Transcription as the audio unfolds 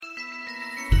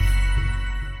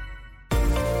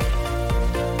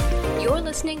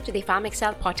listening to the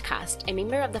PharmExcel podcast, a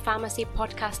member of the Pharmacy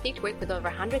Podcast Network with over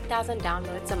 100,000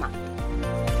 downloads a month.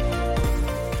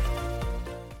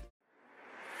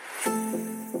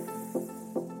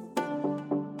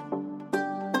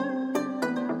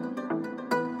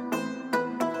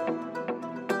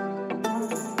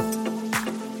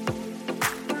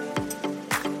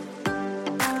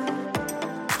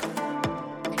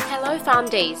 Hello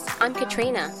PharmDs, I'm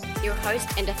Katrina, your host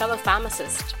and a fellow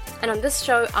pharmacist. And on this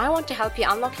show, I want to help you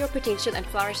unlock your potential and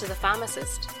flourish as a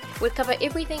pharmacist. We'll cover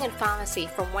everything in pharmacy,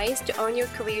 from ways to own your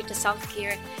career to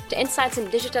self-care, to insights in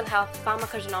digital health,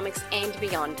 pharmacogenomics, and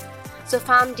beyond. So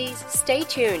PharmDs, stay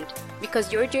tuned,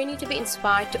 because your journey to be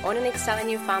inspired to own and excel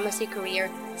in your pharmacy career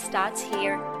starts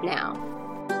here now.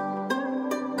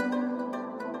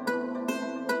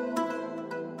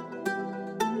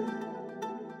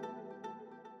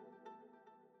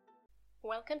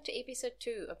 Welcome to episode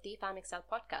 2 of the PharmExcel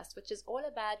podcast, which is all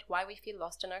about why we feel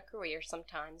lost in our career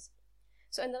sometimes.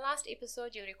 So in the last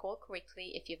episode, you'll recall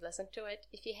correctly if you've listened to it.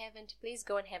 If you haven't, please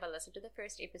go and have a listen to the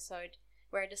first episode,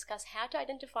 where I discuss how to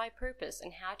identify purpose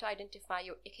and how to identify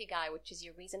your ikigai, which is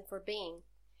your reason for being,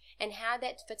 and how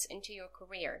that fits into your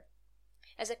career.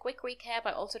 As a quick recap,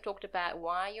 I also talked about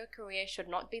why your career should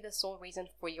not be the sole reason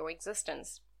for your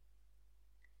existence.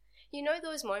 You know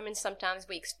those moments sometimes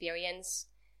we experience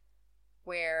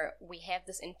where we have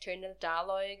this internal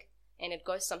dialogue and it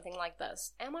goes something like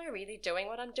this: am I really doing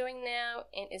what I'm doing now?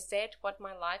 And is that what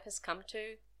my life has come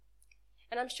to?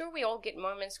 And I'm sure we all get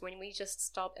moments when we just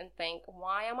stop and think,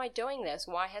 why am I doing this?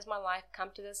 Why has my life come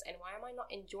to this? And why am I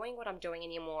not enjoying what I'm doing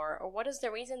anymore? Or what is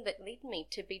the reason that led me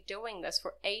to be doing this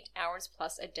for 8 hours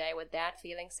plus a day without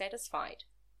feeling satisfied?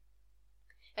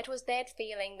 It was that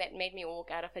feeling that made me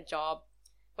walk out of a job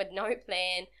with no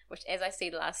plan, which, as I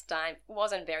said last time,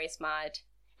 wasn't very smart.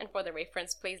 And for the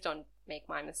reference, please don't make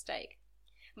my mistake.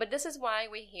 But this is why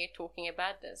we're here talking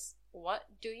about this. What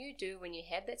do you do when you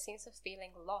have that sense of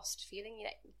feeling lost, feeling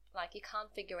like you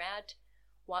can't figure out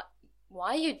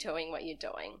why you're doing what you're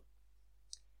doing?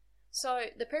 So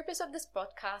the purpose of this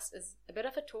podcast is a bit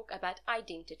of a talk about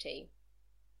identity.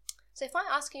 So if I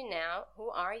ask you now, who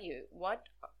are you? What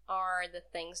are the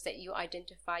things that you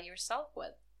identify yourself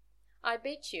with? I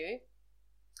bet you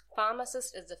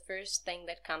pharmacist is the first thing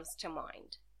that comes to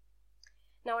mind.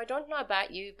 Now, I don't know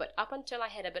about you, but up until I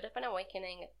had a bit of an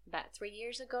awakening about 3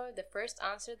 years ago, the first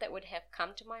answer that would have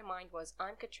come to my mind was,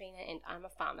 I'm Katrina and I'm a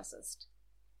pharmacist.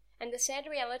 And the sad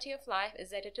reality of life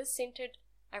is that it is centered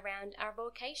around our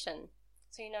vocation.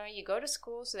 So, you go to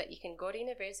school so that you can go to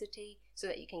university, so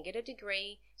that you can get a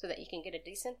degree, so that you can get a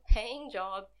decent paying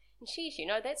job. And sheesh,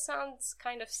 that sounds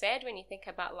kind of sad when you think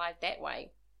about life that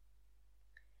way.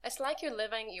 It's like you're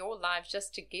living your life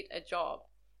just to get a job.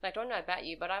 And I don't know about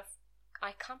you, but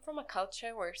I come from a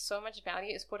culture where so much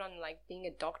value is put on like being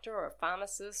a doctor or a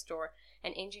pharmacist or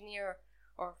an engineer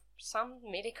or some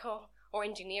medical or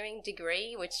engineering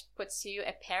degree, which puts you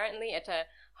apparently at a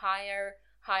higher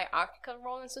hierarchical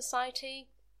role in society.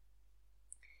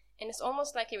 And it's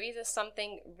almost like you're either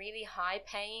something really high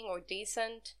paying or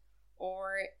decent,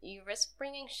 or you risk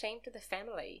bringing shame to the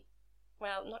family.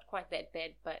 Well, not quite that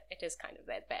bad, but it is kind of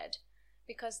that bad.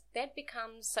 Because that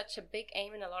becomes such a big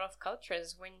aim in a lot of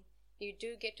cultures when you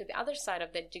do get to the other side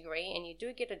of that degree and you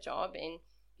do get a job and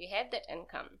you have that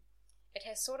income. It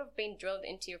has sort of been drilled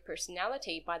into your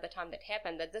personality by the time that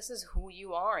happened, that this is who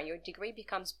you are. Your degree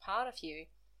becomes part of you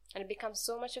and it becomes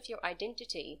so much of your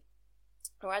identity.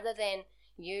 Rather than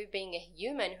you being a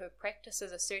human who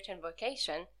practices a certain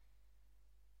vocation,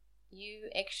 you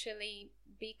actually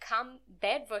become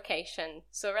that vocation.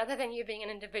 So rather than you being an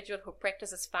individual who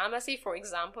practices pharmacy, for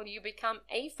example, you become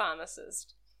a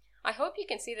pharmacist. I hope you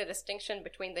can see the distinction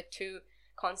between the two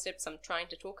concepts I'm trying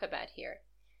to talk about here.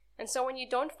 And so when you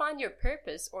don't find your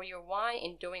purpose or your why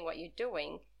in doing what you're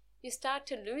doing, you start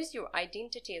to lose your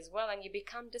identity as well, and you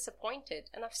become disappointed.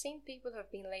 And I've seen people who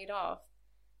have been laid off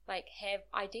have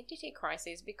identity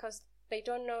crises because they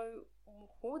don't know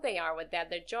who they are without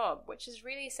their job, which is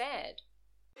really sad.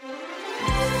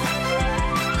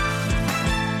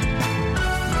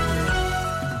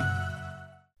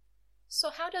 So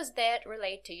how does that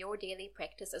relate to your daily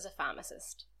practice as a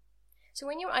pharmacist? So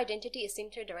when your identity is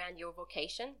centered around your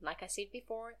vocation, like I said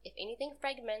before, if anything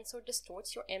fragments or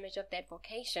distorts your image of that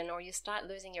vocation, or you start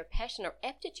losing your passion or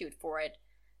aptitude for it,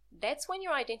 that's when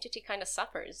your identity kind of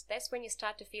suffers. That's when you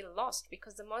start to feel lost,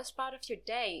 because the most part of your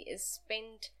day is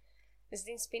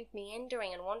then spent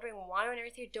meandering and wondering why on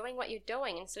earth you're doing what you're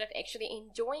doing instead of actually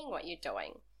enjoying what you're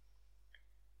doing.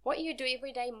 What you do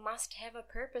every day must have a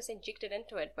purpose injected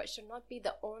into it, but should not be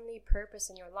the only purpose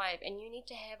in your life. And you need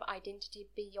to have identity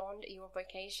beyond your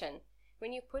vocation.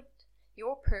 When you put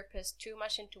your purpose too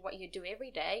much into what you do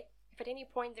every day, if at any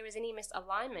point there is any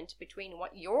misalignment between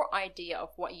what your idea of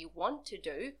what you want to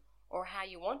do or how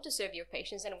you want to serve your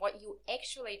patients and what you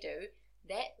actually do,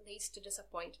 that leads to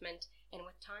disappointment, and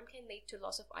with time can lead to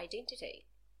loss of identity.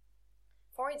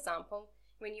 For example,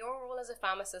 when your role as a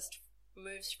pharmacist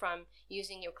moves from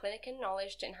using your clinical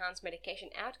knowledge to enhance medication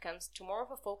outcomes to more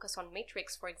of a focus on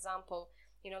metrics, for example,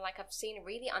 like I've seen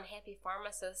really unhappy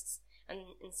pharmacists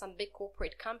in some big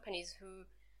corporate companies who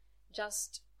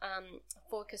just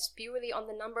focus purely on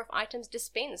the number of items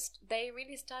dispensed. They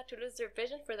really start to lose their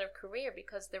vision for their career,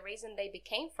 because the reason they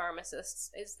became pharmacists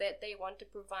is that they want to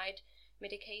provide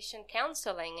medication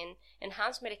counseling and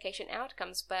enhance medication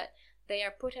outcomes, but they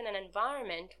are put in an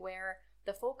environment where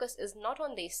the focus is not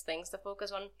on these things. The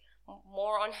focus on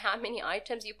more on how many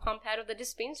items you pump out of the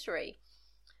dispensary.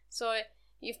 So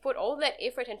you've put all that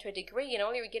effort into a degree, and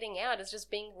all you're getting out is just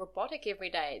being robotic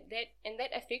every day.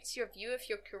 That affects your view of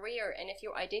your career, and if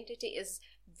your identity is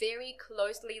very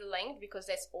closely linked, because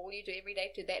that's all you do every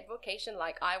day, to that vocation,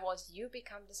 like I was, you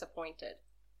become disappointed.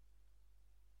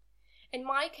 In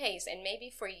my case, and maybe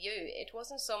for you, it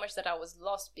wasn't so much that I was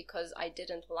lost because I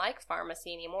didn't like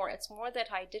pharmacy anymore. It's more that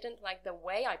I didn't like the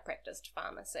way I practiced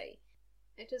pharmacy.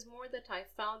 It is more that I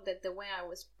felt that the way I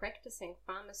was practicing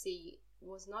pharmacy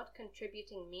was not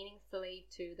contributing meaningfully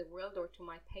to the world or to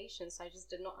my patients. I just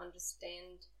did not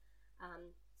understand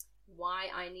why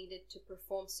I needed to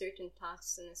perform certain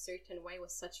tasks in a certain way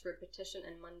with such repetition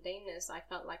and mundaneness. I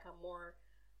felt like I'm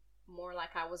more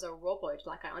like I was a robot.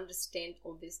 Like, I understand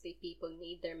obviously people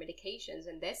need their medications,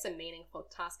 and that's a meaningful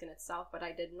task in itself, but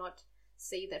I did not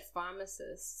see that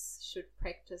pharmacists should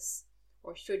practice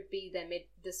or should be the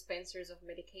dispensers of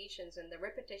medications, and the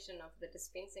repetition of the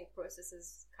dispensing process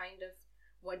is kind of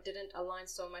what didn't align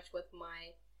so much with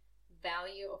my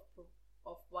value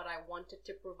of what I wanted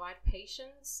to provide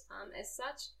patients as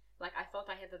such. Like, I felt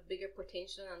I have a bigger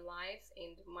potential in life,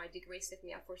 and my degree set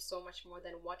me up for so much more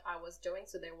than what I was doing,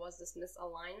 so there was this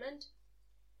misalignment.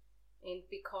 And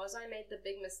because I made the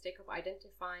big mistake of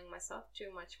identifying myself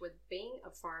too much with being a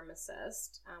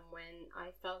pharmacist, when I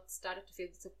started to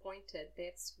feel disappointed,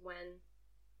 that's when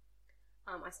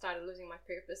I started losing my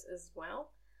purpose as well.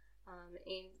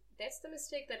 And that's the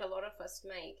mistake that a lot of us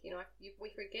make. We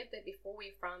forget that before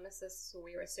we're pharmacists,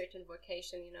 we're a certain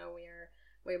vocation.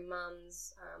 We're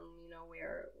mums, we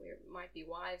might be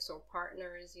wives or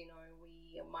partners, we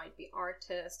might be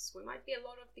artists, we might be a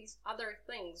lot of these other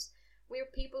things. We're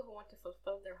people who want to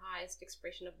fulfill their highest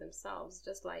expression of themselves,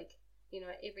 just like,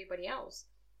 everybody else.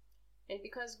 And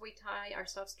because we tie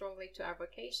ourselves strongly to our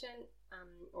vocation,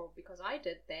 or because I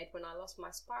did that, when I lost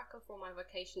my sparkle for my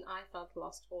vocation, I felt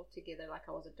lost altogether, like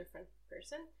I was a different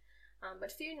person.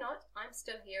 But fear not, I'm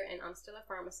still here, and I'm still a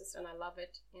pharmacist, and I love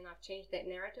it, and I've changed that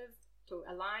narrative to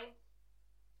align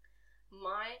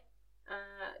my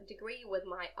degree with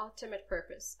my ultimate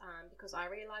purpose, because I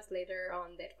realized later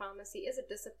on that pharmacy is a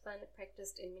discipline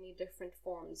practiced in many different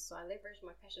forms. So I leveraged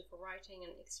my passion for writing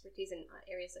and expertise in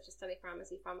areas such as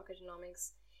telepharmacy,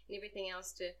 pharmacogenomics, and everything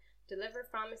else to deliver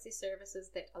pharmacy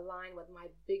services that align with my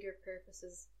bigger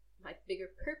purpose,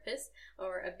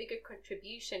 or a bigger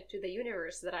contribution to the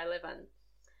universe that I live in.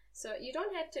 So you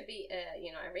don't have to be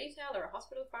a retail or a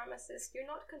hospital pharmacist. You're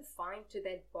not confined to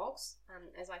that box,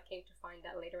 as I came to find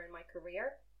out later in my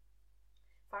career.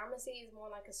 Pharmacy is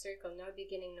more like a circle, no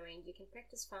beginning, no end. You can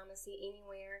practice pharmacy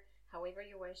anywhere, however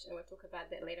you wish, and we'll talk about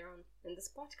that later on in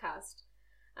this podcast.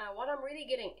 What I'm really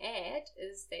getting at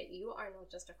is that you are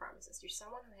not just a pharmacist. You're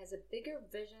someone who has a bigger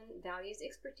vision, values,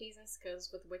 expertise, and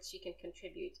skills with which you can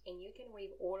contribute, and you can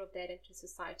weave all of that into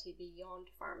society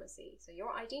beyond pharmacy. So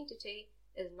your identity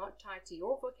is not tied to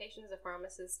your vocation as a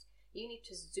pharmacist. You need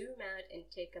to zoom out and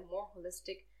take a more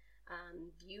holistic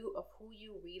view of who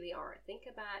you really are. Think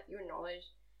about your knowledge,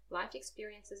 life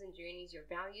experiences and journeys, your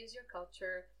values, your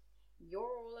culture. Your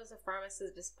role as a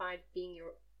pharmacist, despite being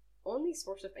your only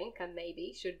source of income,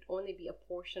 maybe should only be a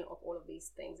portion of all of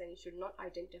these things, and you should not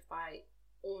identify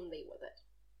only with it.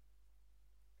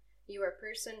 You are a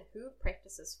person who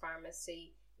practices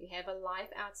pharmacy. You have a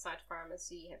life outside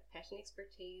pharmacy. You have passion,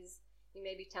 expertise. You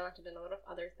may be talented in a lot of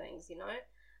other things,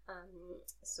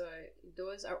 so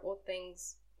those are all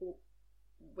things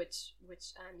which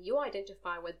you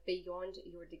identify with beyond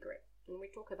your degree, and we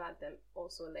talk about them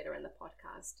also later in the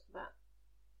podcast. But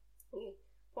the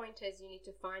point is, you need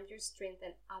to find your strength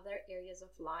in other areas of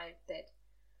life that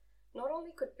not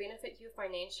only could benefit you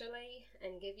financially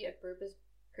and give you a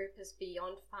purpose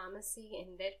beyond pharmacy,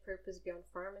 and that purpose beyond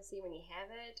pharmacy, when you have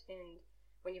it and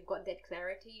when you've got that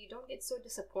clarity, you don't get so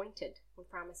disappointed when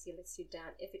pharmacy lets you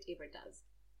down, if it ever does,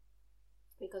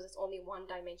 because it's only one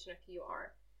dimension of who you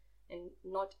are. and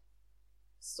not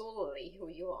solely who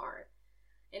you are.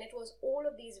 And it was all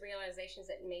of these realizations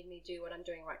that made me do what I'm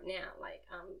doing right now. Like,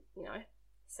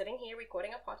 sitting here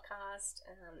recording a podcast,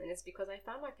 and it's because I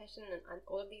found my passion in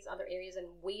all of these other areas and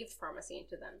weaved pharmacy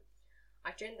into them.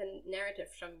 I turned the narrative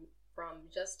from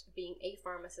just being a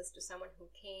pharmacist to someone who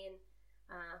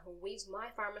weaves my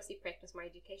pharmacy practice, my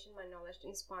education, my knowledge to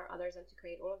inspire others and to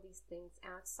create all of these things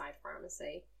outside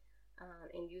pharmacy,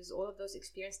 and use all of those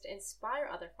experiences to inspire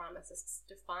other pharmacists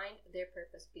to find their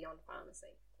purpose beyond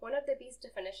pharmacy. One of the best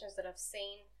definitions that I've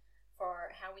seen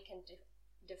for how we can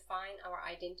define our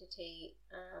identity,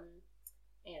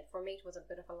 and for me it was a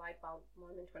bit of a light bulb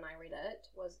moment when I read it,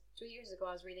 was 2 years ago.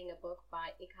 I was reading a book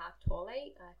by Eckhart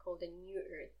Tolle called The New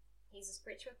Earth. He's a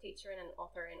spiritual teacher and an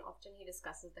author, and often he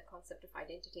discusses the concept of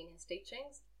identity in his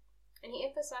teachings. And he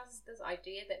emphasizes this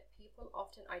idea that people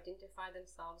often identify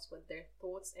themselves with their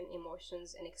thoughts and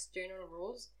emotions and external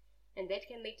rules, and that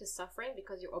can lead to suffering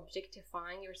because you're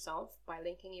objectifying yourself by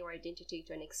linking your identity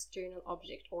to an external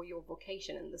object, or your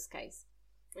vocation in this case.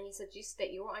 And he suggests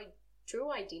that your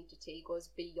true identity goes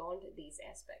beyond these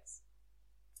aspects.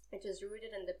 It is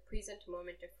rooted in the present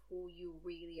moment of who you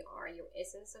really are, your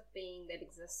essence of being that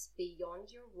exists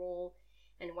beyond your role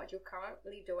and what you're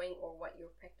currently doing or what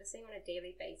you're practicing on a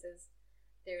daily basis.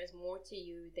 There is more to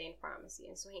you than pharmacy.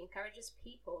 And so he encourages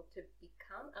people to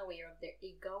become aware of their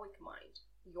egoic mind.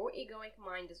 Your egoic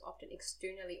mind is often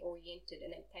externally oriented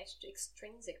and attached to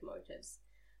extrinsic motives,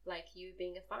 like you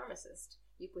being a pharmacist.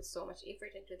 You put so much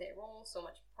effort into that role, so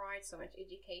much pride, so much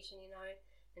education,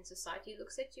 and society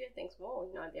looks at you and thinks, whoa,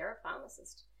 they're a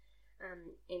pharmacist.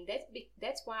 And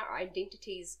that's why our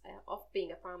identities of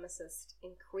being a pharmacist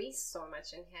increase so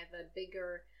much and have a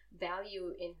bigger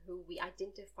value in who we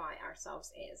identify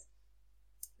ourselves as.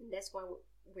 And that's why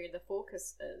where the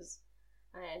focus is,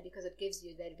 because it gives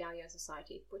you that value in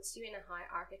society. It puts you in a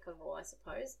hierarchical role, I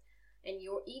suppose, and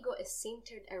your ego is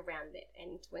centered around that.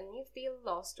 And when you feel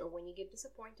lost, or when you get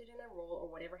disappointed in a role,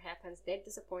 or whatever happens, that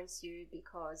disappoints you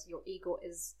because your ego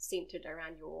is centered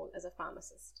around your role as a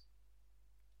pharmacist.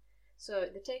 So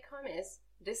the take home is,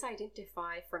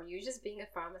 disidentify from you just being a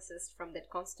pharmacist, from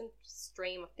that constant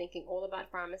stream of thinking all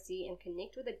about pharmacy, and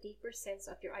connect with a deeper sense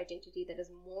of your identity that is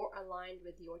more aligned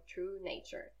with your true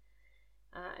nature.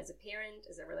 As a parent,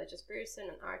 as a religious person,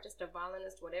 an artist, a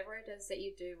violinist, whatever it is that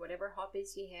you do, whatever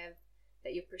hobbies you have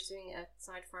that you're pursuing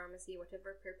outside pharmacy,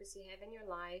 whatever purpose you have in your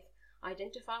life,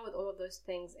 identify with all of those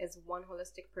things as one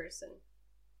holistic person.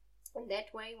 And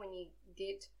that way, when you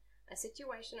get a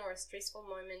situation or a stressful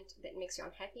moment that makes you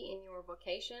unhappy in your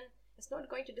vocation, it's not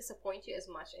going to disappoint you as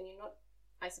much, and you're not,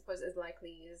 I suppose, as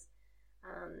likely as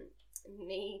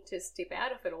me to step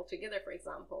out of it altogether, for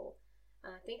example.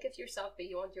 Think of yourself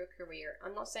beyond your career.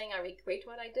 I'm not saying I regret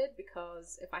what I did,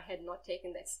 because if I had not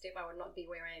taken that step, I would not be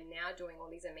where I am now doing all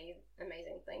these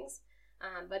amazing things.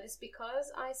 But it's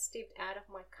because I stepped out of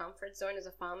my comfort zone as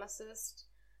a pharmacist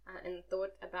and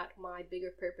thought about my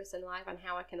bigger purpose in life and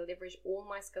how I can leverage all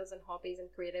my skills and hobbies and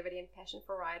creativity and passion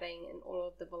for writing and all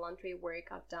of the voluntary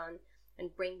work I've done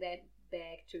and bring that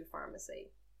back to pharmacy.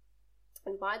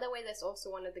 And by the way, that's also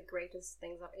one of the greatest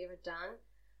things I've ever done.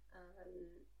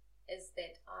 Is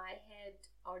that I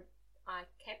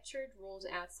captured roles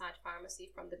outside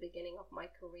pharmacy from the beginning of my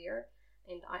career,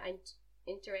 and I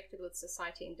interacted with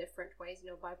society in different ways,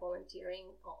 by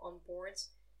volunteering on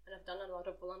boards, and I've done a lot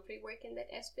of voluntary work in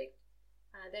that aspect.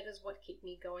 That is what kept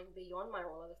me going beyond my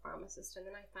role as a pharmacist, and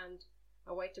then I found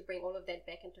a way to bring all of that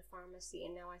back into pharmacy,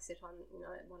 and now I sit on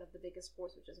one of the biggest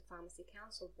boards, which is a pharmacy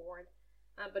council board.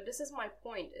 But this is my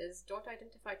point, is don't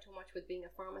identify too much with being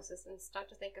a pharmacist, and start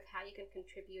to think of how you can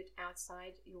contribute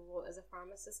outside your role as a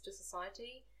pharmacist to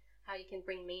society, how you can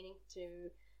bring meaning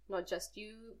to not just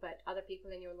you, but other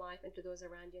people in your life and to those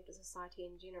around you and to society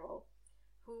in general.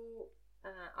 Who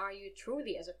are you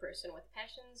truly as a person, with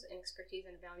passions and expertise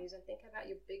and values, and think about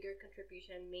your bigger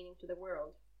contribution and meaning to the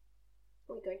world.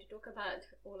 We're going to talk about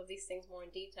all of these things more in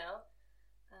detail.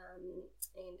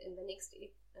 And in the next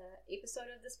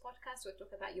episode of this podcast, we'll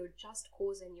talk about your just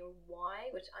cause and your why,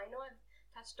 which I know I've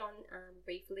touched on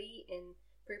briefly in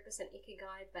purpose and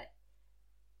ikigai, but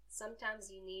sometimes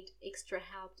you need extra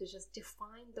help to just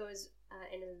define those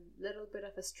in a little bit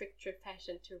of a stricter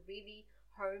fashion, to really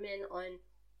home in on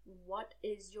what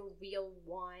is your real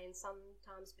why. And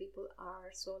sometimes people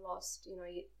are so lost.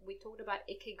 We talked about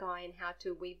ikigai and how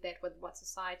to weave that with what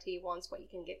society wants, what you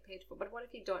can get paid for, but what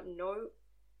if you don't know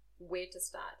where to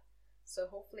start? So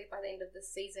hopefully by the end of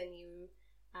this season you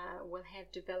will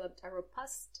have developed a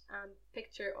robust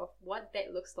picture of what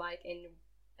that looks like, and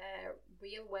a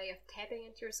real way of tapping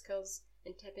into your skills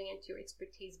and tapping into your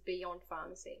expertise beyond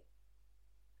pharmacy.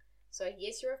 So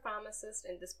yes, you're a pharmacist,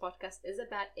 and this podcast is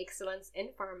about excellence in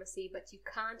pharmacy, but you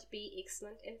can't be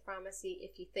excellent in pharmacy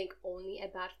if you think only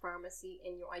about pharmacy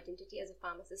and your identity as a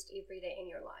pharmacist every day in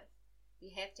your life.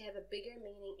 You have to have a bigger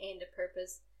meaning and a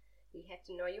purpose. You have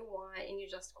to know your why and your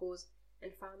just cause,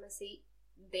 and pharmacy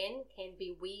then can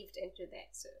be weaved into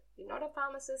that. So you're not a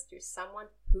pharmacist, you're someone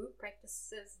who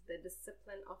practices the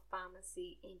discipline of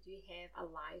pharmacy, and you have a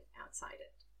life outside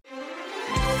it.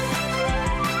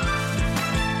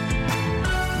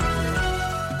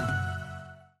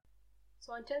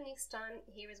 So until next time,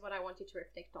 here is what I want you to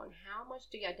reflect on. How much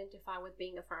do you identify with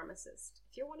being a pharmacist?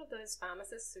 If you're one of those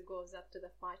pharmacists who goes up to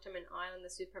the vitamin aisle in the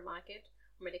supermarket,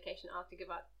 or medication aisle to give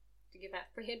out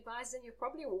free advice, then you're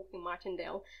probably walking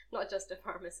Martindale, not just a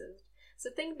pharmacist.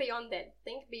 So think beyond that.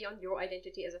 Think beyond your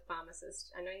identity as a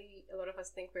pharmacist. I know a lot of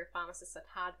us think we're pharmacists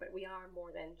at heart, but we are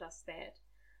more than just that.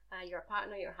 You're a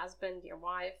partner, your husband, your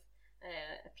wife,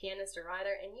 a pianist, a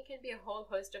writer, and you can be a whole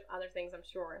host of other things, I'm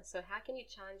sure. So how can you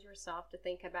challenge yourself to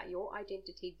think about your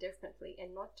identity differently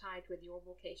and not tied with your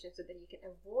vocation, so that you can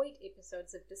avoid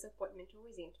episodes of disappointment or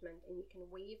resentment, and you can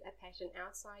weave a passion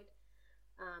outside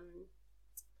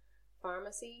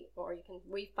pharmacy, or you can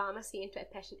weave pharmacy into a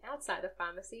passion outside of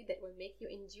pharmacy that will make you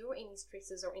endure any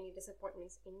stresses or any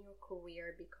disappointments in your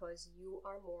career, because you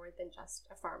are more than just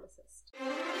a pharmacist.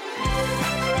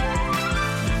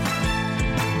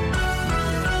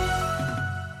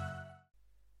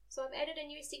 So I've added a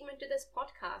new segment to this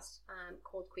podcast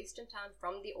called Question Time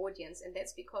from the Audience, and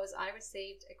that's because I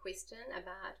received a question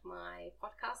about my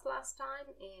podcast last time,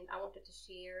 and I wanted to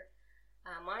share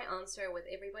my answer with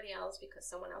everybody else, because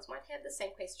someone else might have the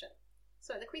same question.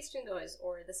 So the question goes,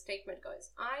 or the statement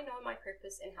goes: I know my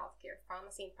purpose in healthcare,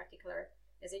 pharmacy in particular,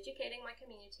 is educating my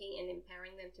community and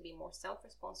empowering them to be more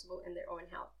self-responsible in their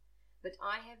own health. But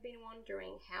I have been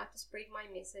wondering how to spread my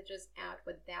messages out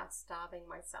without starving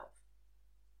myself.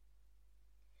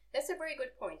 That's a very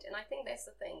good point, and I think that's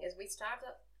the thing, is we starve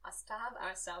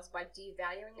ourselves by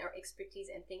devaluing our expertise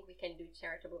and think we can do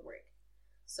charitable work.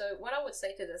 So what I would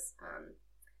say to this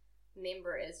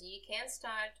member is, you can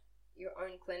start your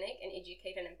own clinic and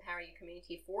educate and empower your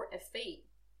community for a fee.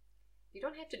 You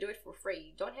don't have to do it for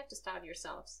free. You don't have to starve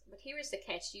yourselves. But here is the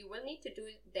catch. You will need to do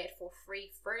that for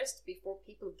free first before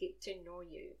people get to know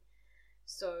you.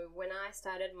 So when I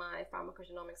started my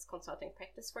pharmacogenomics consulting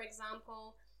practice, for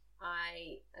example,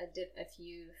 I did a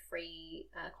few free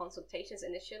consultations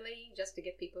initially, just to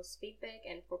get people's feedback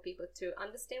and for people to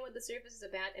understand what the service is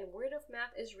about, and word of mouth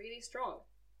is really strong.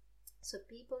 So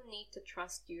people need to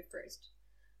trust you first.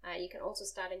 You can also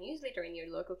start a newsletter in your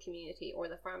local community or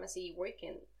the pharmacy you work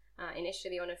in,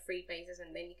 initially on a free basis,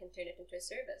 and then you can turn it into a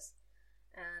service.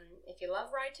 If you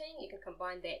love writing, you can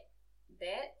combine that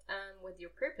with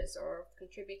your purpose or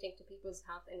contributing to people's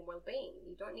health and well-being.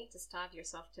 You don't need to starve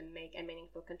yourself to make a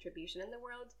meaningful contribution in the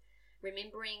world.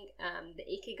 Remembering the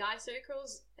Ikigai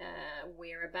circles,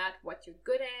 where about what you're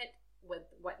good at, with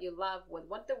what you love, with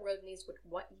what the world needs, with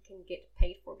what you can get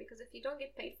paid for. Because if you don't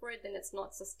get paid for it, then it's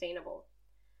not sustainable.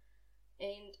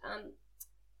 And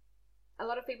a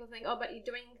lot of people think, oh, but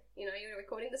you're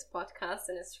recording this podcast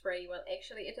and it's free. Well,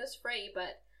 actually it is free,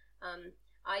 but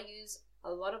I use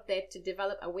a lot of that to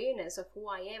develop awareness of who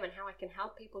I am and how I can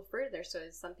help people further. So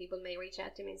some people may reach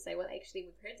out to me and say, well, actually,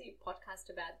 we've heard your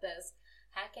podcast about this.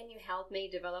 How can you help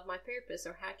me develop my purpose?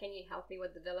 Or how can you help me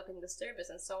with developing the service?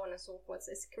 And so on and so forth.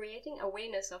 So it's creating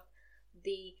awareness of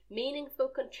the meaningful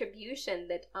contribution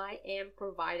that I am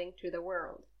providing to the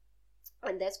world.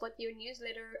 And that's what your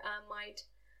newsletter might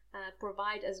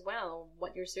provide as well,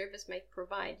 what your service might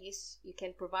provide. Yes, you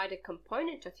can provide a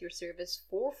component of your service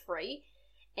for free,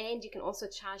 and you can also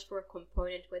charge for a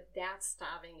component without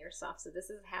starving yourself. So this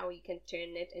is how you can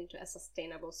turn it into a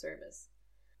sustainable service.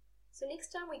 So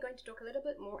next time we're going to talk a little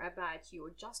bit more about your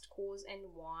just cause and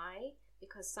why,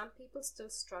 because some people still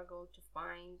struggle to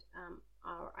find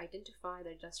or identify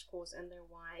their just cause and their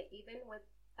why. Even with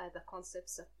the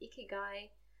concepts of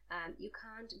Ikigai, you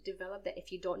can't develop that if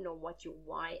you don't know what your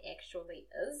why actually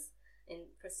is. And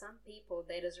for some people,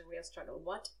 that is a real struggle.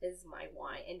 What is my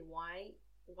why, and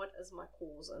what is my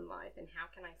cause in life, and how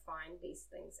can I find these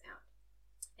things out,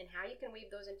 and how you can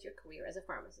weave those into your career as a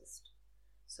pharmacist.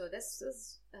 So this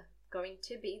is going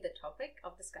to be the topic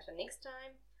of discussion next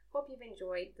time. Hope you've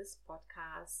enjoyed this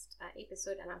podcast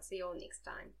episode, and I'll see you all next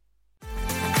time.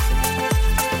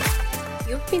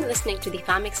 You've been listening to the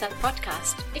PharmExcel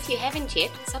podcast. If you haven't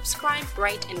yet, subscribe,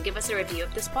 rate, and give us a review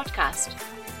of this podcast.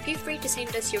 Feel free to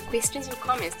send us your questions and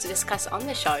comments to discuss on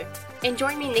the show, and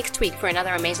join me next week for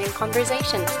another amazing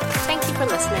conversation. Thank you for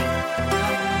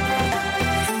listening.